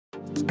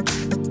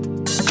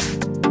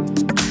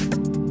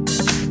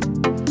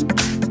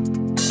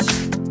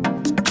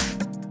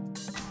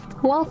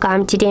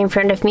Welcome, today in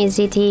front of me is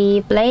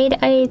ZTE Blade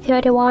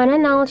A31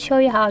 and I'll show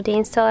you how to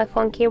install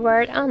iPhone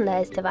keyboard on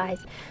this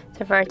device.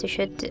 So first you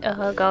should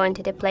go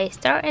into the Play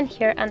Store and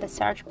here on the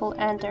search bar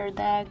enter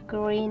the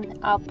green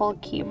Apple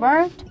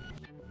keyboard.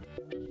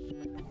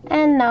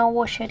 And now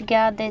we should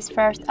get this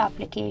first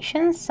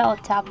application, so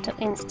tap to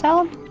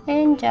install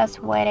and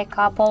just wait a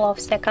couple of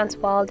seconds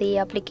while the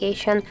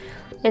application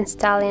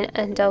installing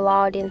and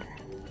downloading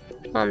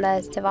on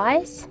this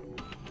device.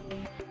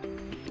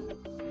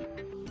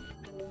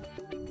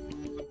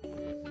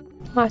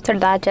 After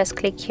that, just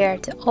click here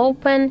to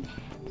open,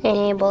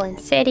 enable in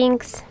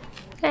settings,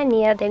 and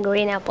near the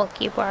green Apple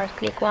keyboard,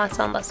 click once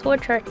on the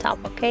switcher, tap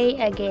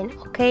OK, again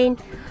OK.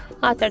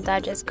 After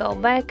that, just go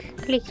back,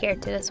 click here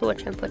to the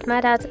switch input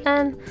methods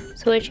and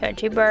switch your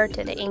keyboard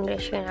to the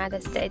English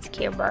United States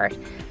keyboard.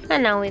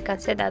 And now we can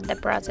see that the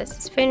process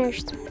is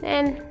finished.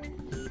 And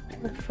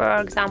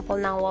for example,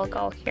 now we'll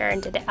go here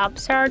into the app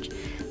search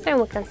and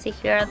we can see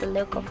here the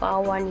look of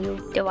our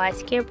new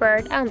device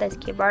keyboard, and this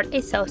keyboard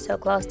is so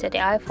close to the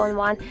iPhone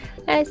one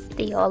as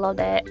the all of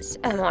the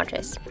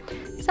emojis.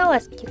 So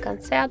as you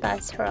can see,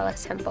 that's really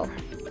simple.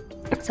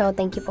 So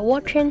thank you for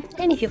watching,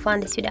 and if you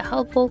found this video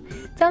helpful,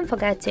 don't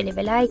forget to leave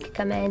a like,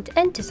 comment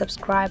and to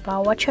subscribe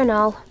our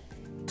channel.